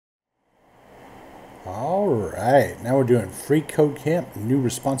Alright, now we're doing free code camp, new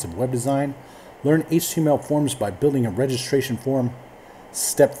responsive web design, learn HTML forms by building a registration form,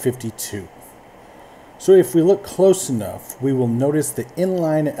 step 52. So if we look close enough, we will notice the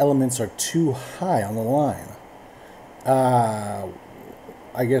inline elements are too high on the line.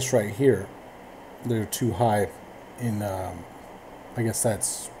 I guess right here, they're too high in, I guess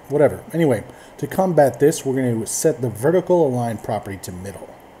that's whatever. Anyway, to combat this, we're going to set the vertical align property to middle.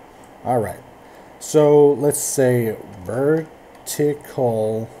 Alright. So let's say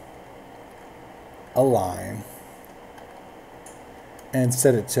vertical align and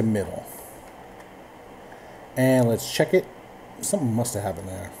set it to middle. And let's check it. Something must have happened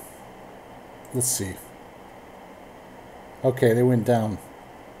there. Let's see. Okay, they went down.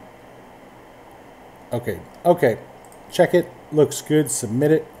 Okay. Check it. Looks good.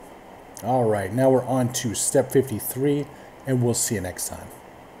 Submit it. All right, now we're on to step 53, and we'll see you next time.